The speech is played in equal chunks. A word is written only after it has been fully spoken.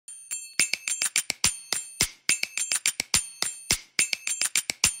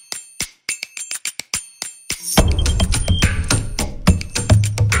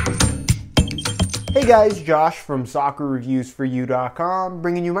guys, Josh from soccerreviewsforyou.com,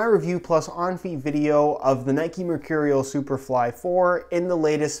 bringing you my review plus on-feet video of the Nike Mercurial Superfly 4 in the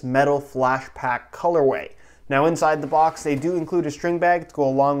latest metal flash pack colorway. Now inside the box they do include a string bag to go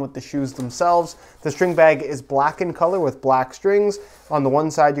along with the shoes themselves. The string bag is black in color with black strings. On the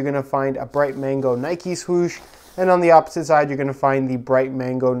one side you're going to find a bright mango Nike swoosh, and on the opposite side you're going to find the bright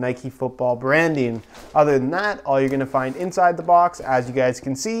mango Nike football branding. Other than that, all you're going to find inside the box, as you guys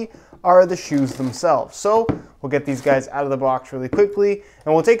can see, are the shoes themselves. So we'll get these guys out of the box really quickly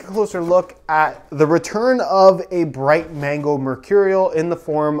and we'll take a closer look at the return of a bright mango Mercurial in the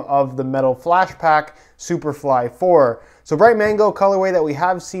form of the metal flash pack Superfly 4. So bright mango colorway that we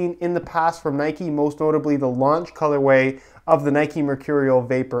have seen in the past from Nike, most notably the launch colorway of the Nike Mercurial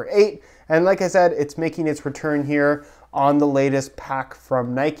Vapor 8. And like I said, it's making its return here on the latest pack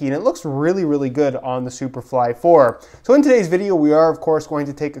from Nike, and it looks really, really good on the Superfly 4. So in today's video, we are of course going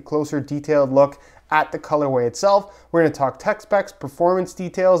to take a closer detailed look at the colorway itself. We're going to talk tech specs, performance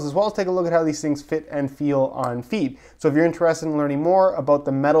details, as well as take a look at how these things fit and feel on feet. So if you're interested in learning more about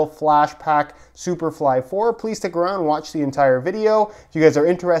the metal flash pack Superfly 4, please stick around and watch the entire video. If you guys are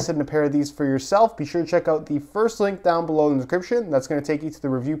interested in a pair of these for yourself, be sure to check out the first link down below in the description. That's going to take you to the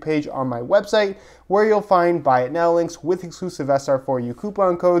review page on my website, where you'll find buy it now links with exclusive SR4U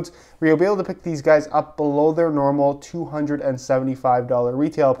coupon codes, where you'll be able to pick these guys up below their normal $275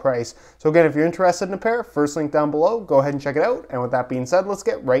 retail price. So again, if you're interested in a pair, first link down below, go ahead and check it out. And with that being said, let's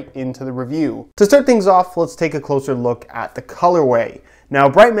get right into the review. To start things off, let's take a closer look at the colorway. Now,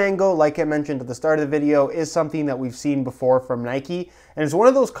 bright mango, like I mentioned at the start of the video, is something that we've seen before from Nike, and it's one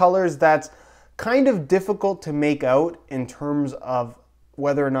of those colors that's kind of difficult to make out in terms of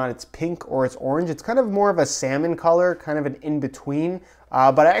whether or not it's pink or it's orange. It's kind of more of a salmon color, kind of an in-between.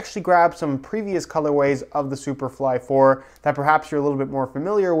 But I actually grabbed some previous colorways of the Superfly 4 that perhaps you're a little bit more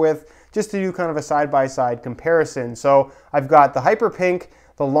familiar with, just to do kind of a side-by-side comparison. So I've got the Hyper Pink,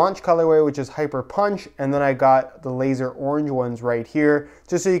 the launch colorway, which is Hyper Punch, and then I got the laser orange ones right here,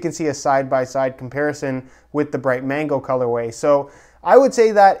 just so you can see a side-by-side comparison with the bright mango colorway. So I would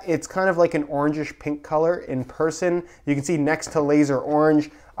say that it's kind of like an orangish pink color in person. You can see next to laser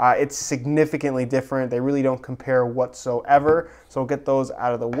orange, it's significantly different. They really don't compare whatsoever. So we'll get those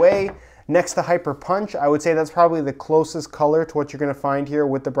out of the way. Next to Hyper Punch, I would say that's probably the closest color to what you're going to find here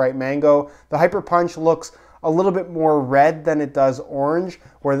with the bright mango. The Hyper Punch looks a little bit more red than it does orange,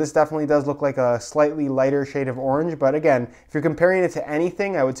 where this definitely does look like a slightly lighter shade of orange. But again, if you're comparing it to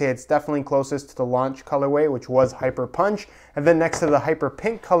anything, I would say it's definitely closest to the launch colorway, which was Hyper Punch. And then next to the Hyper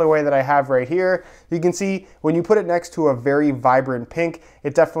Pink colorway that I have right here, you can see when you put it next to a very vibrant pink,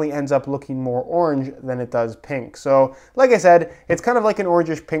 it definitely ends up looking more orange than it does pink. So like I said, it's kind of like an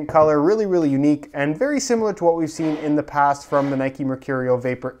orangish pink color, really, really unique and very similar to what we've seen in the past from the Nike Mercurial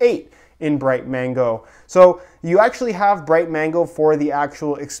Vapor 8 in bright mango. So you actually have bright mango for the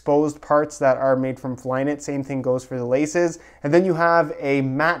actual exposed parts that are made from Flyknit. Same thing goes for the laces. And then you have a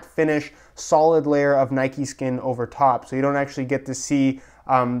matte finish solid layer of Nike skin over top. So you don't actually get to see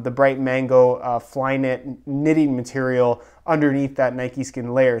the bright mango Flyknit knitting material underneath that Nike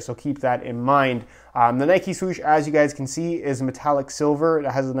skin layer. So keep that in mind. The Nike swoosh, as you guys can see, is metallic silver. It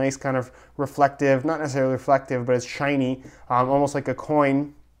has a nice kind of reflective, not necessarily reflective, but it's shiny, almost like a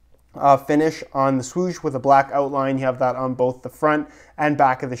coin finish on the swoosh with a black outline. You have that on both the front and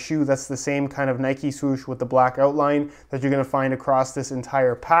back of the shoe. That's the same kind of Nike swoosh with the black outline that you're going to find across this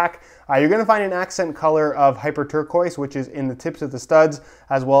entire pack. You're going to find an accent color of hyper turquoise, which is in the tips of the studs,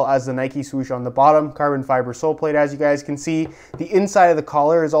 as well as the Nike swoosh on the bottom. Carbon fiber sole plate, as you guys can see. The inside of the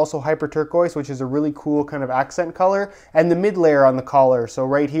collar is also hyper turquoise, which is a really cool kind of accent color, and the mid layer on the collar. So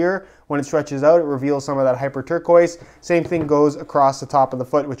right here, when it stretches out, it reveals some of that hyper turquoise. Same thing goes across the top of the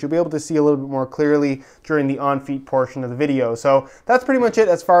foot, which you'll be able to see a little bit more clearly during the on-feet portion of the video. So that's pretty much it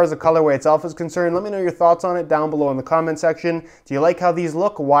as far as the colorway itself is concerned. Let me know your thoughts on it down below in the comment section. Do you like how these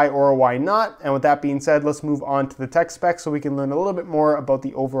look? Why or why not? And with that being said, let's move on to the tech specs so we can learn a little bit more about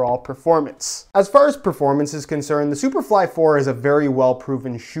the overall performance. As far as performance is concerned, the Superfly 4 is a very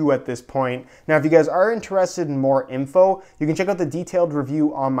well-proven shoe at this point. Now, if you guys are interested in more info, you can check out the detailed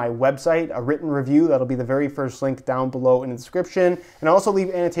review on my website, a written review. That'll be the very first link down below in the description. And I also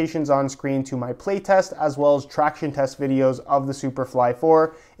leave annotations on screen to my playtest as well as traction test videos of the Superfly Superfly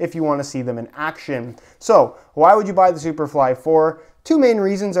 4 if you want to see them in action. So why would you buy the Superfly 4? Two main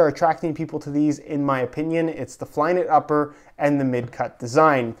reasons are attracting people to these, in my opinion. It's the Flyknit upper and the mid-cut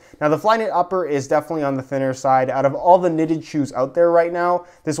design. Now the Flyknit upper is definitely on the thinner side. Out of all the knitted shoes out there right now,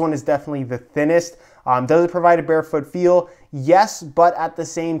 this one is definitely the thinnest. Does it provide a barefoot feel? Yes, but at the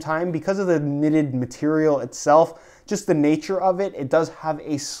same time, because of the knitted material itself, just the nature of it, it does have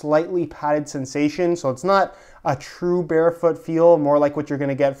a slightly padded sensation. So it's not a true barefoot feel, more like what you're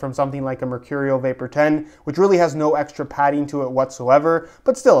gonna get from something like a Mercurial Vapor 10, which really has no extra padding to it whatsoever.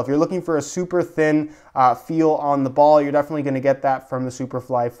 But still, if you're looking for a super thin feel on the ball, you're definitely gonna get that from the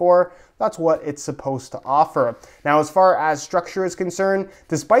Superfly 4. That's what it's supposed to offer. Now, as far as structure is concerned,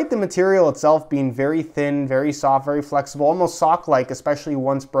 despite the material itself being very thin, very soft, very flexible, almost sock-like, especially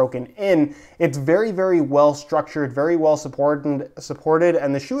once broken in, it's very, very well structured, very well supported,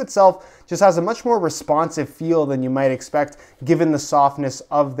 and the shoe itself just has a much more responsive feel than you might expect given the softness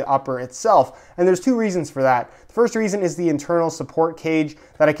of the upper itself. And there's two reasons for that. The first reason is the internal support cage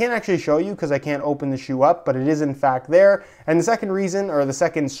that I can't actually show you because I can't open the shoe up, but it is in fact there. And the second reason, or the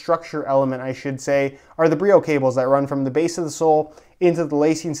second structure element I should say, are the brio cables that run from the base of the sole into the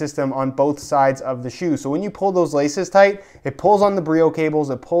lacing system on both sides of the shoe. So when you pull those laces tight, it pulls on the brio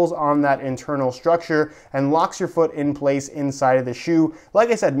cables, it pulls on that internal structure and locks your foot in place inside of the shoe. Like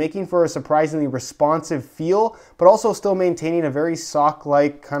I said, making for a surprisingly responsive feel, but also still maintaining a very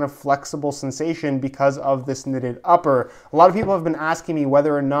sock-like kind of flexible sensation because of this knitted upper. A lot of people have been asking me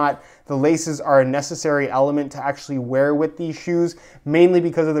whether or not the laces are a necessary element to actually wear with these shoes, mainly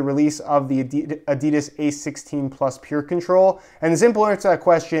because of the release of the Adidas A16 Plus Pure Control. And the simple answer to that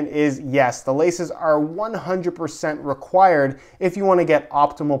question is yes, the laces are 100% required if you want to get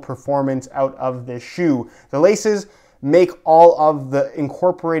optimal performance out of this shoe. The laces make all of the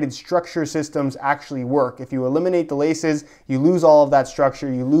incorporated structure systems actually work. If you eliminate the laces, you lose all of that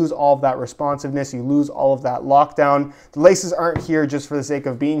structure, you lose all of that responsiveness, you lose all of that lockdown. The laces aren't here just for the sake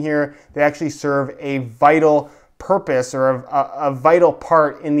of being here. They actually serve a vital purpose or a vital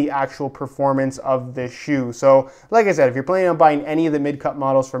part in the actual performance of this shoe. So like I said, if you're planning on buying any of the mid-cut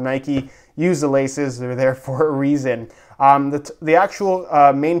models from Nike, use the laces. They're there for a reason. The actual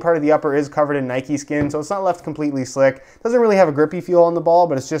main part of the upper is covered in Nike skin, so it's not left completely slick. Doesn't really have a grippy feel on the ball,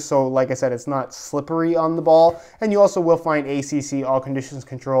 but it's just so, like I said, it's not slippery on the ball. And you also will find ACC, all conditions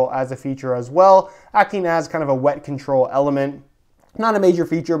control, as a feature as well, acting as kind of a wet control element. Not a major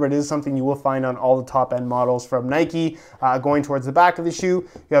feature, but it is something you will find on all the top end models from Nike. Going towards the back of the shoe,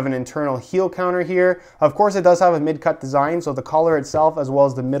 you have an internal heel counter here. Of course, it does have a mid-cut design, so the collar itself, as well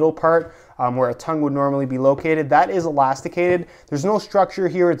as the middle part, where a tongue would normally be located, that is elasticated. There's no structure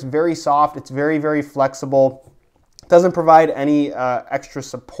here. It's very soft. It's very, very flexible. Doesn't provide any extra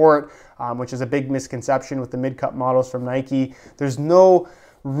support, which is a big misconception with the mid-cut models from Nike. There's no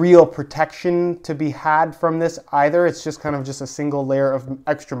real protection to be had from this either. It's just kind of just a single layer of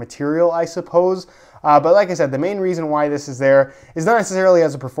extra material, I suppose. But like I said, the main reason why this is there is not necessarily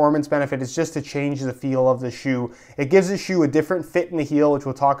as a performance benefit, it's just to change the feel of the shoe. It gives the shoe a different fit in the heel, which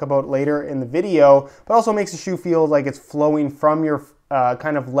we'll talk about later in the video, but also makes the shoe feel like it's flowing from your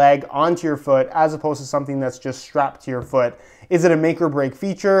kind of leg onto your foot as opposed to something that's just strapped to your foot. Is it a make or break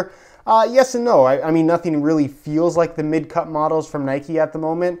feature? Yes and no. I mean, nothing really feels like the mid-cut models from Nike at the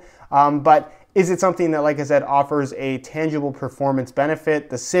moment, but is it something that, like I said, offers a tangible performance benefit?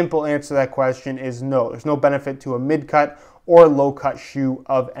 The simple answer to that question is no. There's no benefit to a mid-cut or low-cut shoe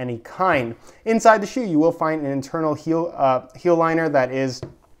of any kind. Inside the shoe, you will find an internal heel liner that is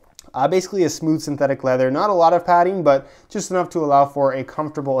basically a smooth synthetic leather. Not a lot of padding, but just enough to allow for a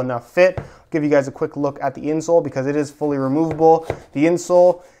comfortable enough fit. I'll give you guys a quick look at the insole because it is fully removable. The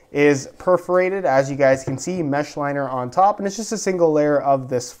insole is perforated, as you guys can see, mesh liner on top, and it's just a single layer of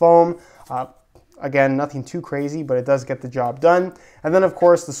this foam. Again, nothing too crazy, but it does get the job done. And then of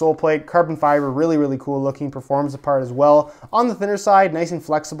course the sole plate, carbon fiber, really, really cool looking, performs the part as well. On the thinner side, nice and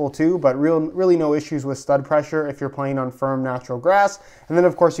flexible too, but really no issues with stud pressure if you're playing on firm natural grass. And then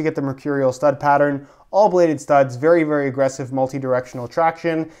of course you get the Mercurial stud pattern, all bladed studs, very, very aggressive multi-directional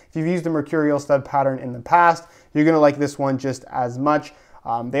traction. If you've used the Mercurial stud pattern in the past, you're gonna like this one just as much.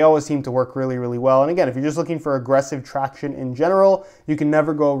 They always seem to work really, really well. And again, if you're just looking for aggressive traction in general, you can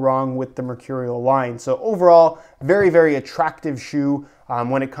never go wrong with the Mercurial line. So overall, very, very attractive shoe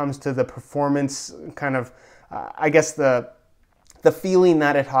when it comes to the performance kind of, I guess the feeling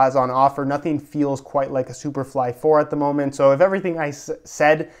that it has on offer. Nothing feels quite like a Superfly 4 at the moment. So if everything I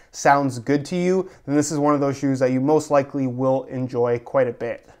said sounds good to you, then this is one of those shoes that you most likely will enjoy quite a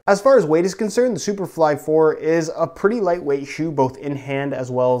bit. As far as weight is concerned, the Superfly 4 is a pretty lightweight shoe, both in hand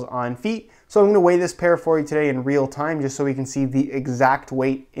as well as on feet. So I'm going to weigh this pair for you today in real time just so we can see the exact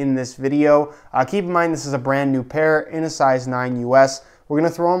weight in this video. Keep in mind this is a brand new pair in a size 9 US. We're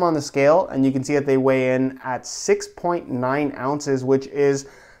going to throw them on the scale and you can see that they weigh in at 6.9 ounces, which is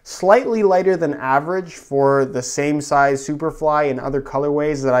slightly lighter than average for the same size Superfly and other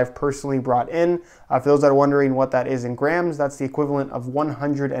colorways that I've personally brought in. For those that are wondering what that is in grams, that's the equivalent of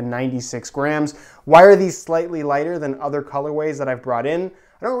 196 grams. Why are these slightly lighter than other colorways that I've brought in?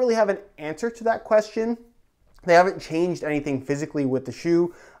 I don't really have an answer to that question. They haven't changed anything physically with the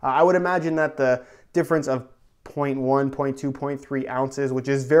shoe. I would imagine that the difference of 0.1, 0.2, 0.3 ounces, which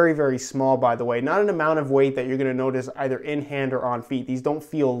is very, very small, by the way. Not an amount of weight that you're going to notice either in hand or on feet. These don't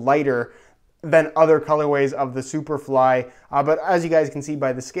feel lighter than other colorways of the Superfly, but as you guys can see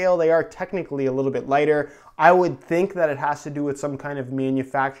by the scale, they are technically a little bit lighter. I would think that it has to do with some kind of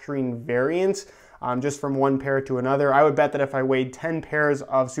manufacturing variance, just from one pair to another. I would bet that if I weighed 10 pairs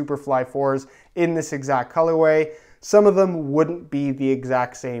of Superfly 4s in this exact colorway, some of them wouldn't be the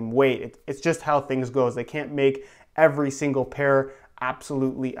exact same weight. It's just how things goes. They can't make every single pair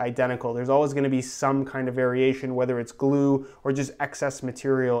absolutely identical. There's always going to be some kind of variation, whether it's glue or just excess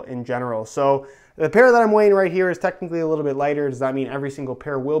material in general. So the pair that I'm weighing right here is technically a little bit lighter. Does that mean every single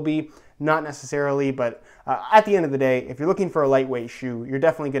pair will be? Not necessarily, but at the end of the day, if you're looking for a lightweight shoe, you're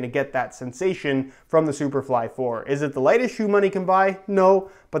definitely going to get that sensation from the Superfly 4. Is it the lightest shoe money can buy? No,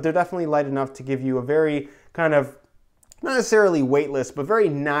 but they're definitely light enough to give you a very kind of not necessarily weightless, but very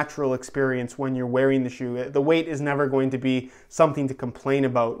natural experience when you're wearing the shoe. The weight is never going to be something to complain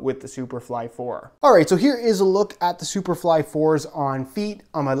about with the Superfly 4. All right, so here is a look at the Superfly 4s on feet.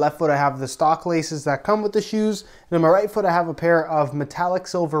 On my left foot, I have the stock laces that come with the shoes. And on my right foot, I have a pair of metallic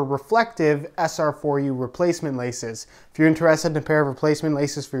silver reflective SR4U replacement laces. If you're interested in a pair of replacement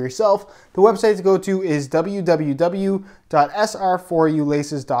laces for yourself, the website to go to is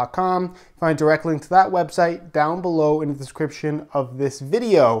www.sr4ulaces.com. Find a direct link to that website down below in the description of this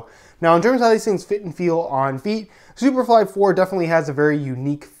video. Now, in terms of how these things fit and feel on feet, Superfly 4 definitely has a very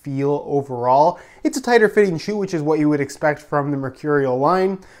unique feel overall. It's a tighter fitting shoe, which is what you would expect from the Mercurial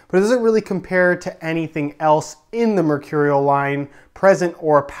line, but it doesn't really compare to anything else in the Mercurial line, present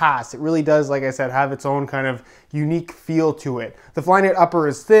or past. It really does, like I said, have its own kind of unique feel to it. The Flyknit upper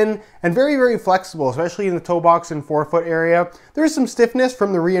is thin and very, very flexible, especially in the toe box and forefoot area. There is some stiffness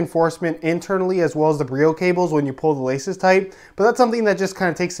from the reinforcement internally as well as the brio cables when you pull the laces tight, but that's something that just kind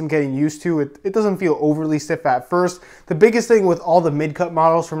of takes some getting used to. It doesn't feel overly stiff at first. The biggest thing with all the mid-cut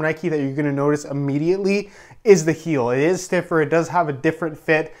models from Nike that you're going to notice immediately is the heel. It is stiffer. It does have a different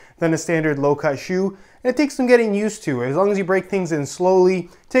fit than a standard low-cut shoe. And it takes some getting used to. As long as you break things in slowly,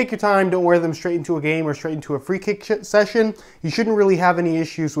 take your time, don't wear them straight into a game or straight into a free kick session, you shouldn't really have any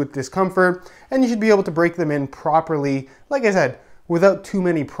issues with discomfort, and you should be able to break them in properly, like I said, without too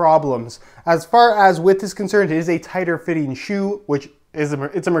many problems. As far as width is concerned, it is a tighter fitting shoe, which is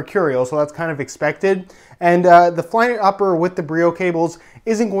it's a Mercurial, so that's kind of expected. And the Flyknit upper with the brio cables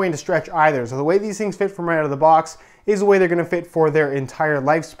isn't going to stretch either. So the way these things fit from right out of the box is the way they're going to fit for their entire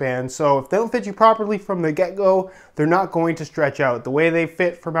lifespan. So if they don't fit you properly from the get-go, they're not going to stretch out. The way they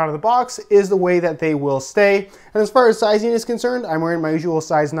fit from out of the box is the way that they will stay. And as far as sizing is concerned, I'm wearing my usual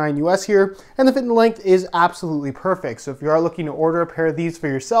size 9 US here, and the fit and length is absolutely perfect. So if you are looking to order a pair of these for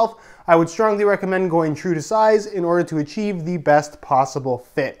yourself, I would strongly recommend going true to size in order to achieve the best possible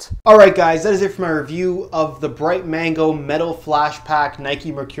fit. All right, guys, that is it for my review of the Bright Mango Metal Flash Pack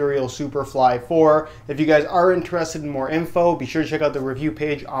Nike Mercurial Superfly 4. If you guys are interested in more info, be sure to check out the review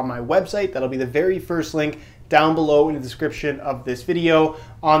page on my website. That'll be the very first link down below in the description of this video.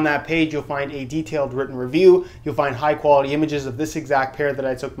 On that page, you'll find a detailed written review. You'll find high quality images of this exact pair that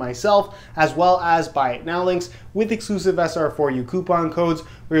I took myself, as well as buy it now links with exclusive SR4U coupon codes,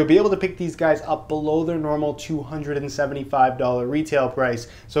 where you'll be able to pick these guys up below their normal $275 retail price.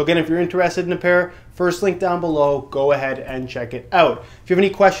 So again, if you're interested in a pair, first link down below, go ahead and check it out. If you have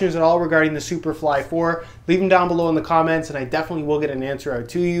any questions at all regarding the Superfly 4, leave them down below in the comments and I definitely will get an answer out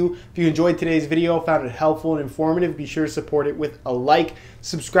to you. If you enjoyed today's video, found it helpful and informative, be sure to support it with a like.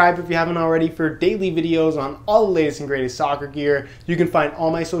 Subscribe if you haven't already for daily videos on all the latest and greatest soccer gear. You can find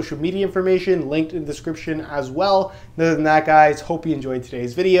all my social media information linked in the description as well. Other than that, guys, hope you enjoyed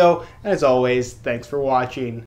today's video, and as always, thanks for watching.